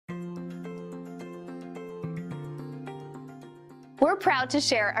We're proud to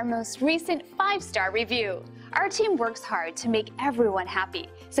share our most recent 5-star review. Our team works hard to make everyone happy,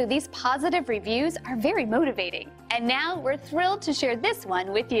 so these positive reviews are very motivating. And now we're thrilled to share this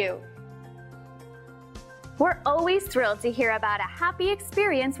one with you. We're always thrilled to hear about a happy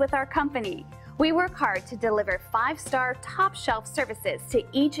experience with our company. We work hard to deliver 5-star top-shelf services to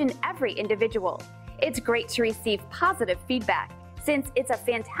each and every individual. It's great to receive positive feedback, since it's a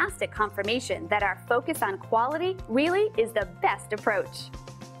fantastic confirmation that our focus on quality really is the best approach.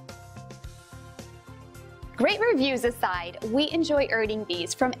 Great reviews aside, we enjoy earning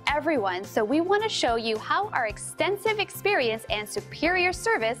these from everyone, so we want to show you how our extensive experience and superior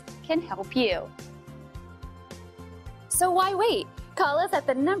service can help you. So why wait? Call us at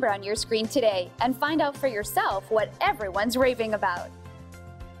the number on your screen today and find out for yourself what everyone's raving about.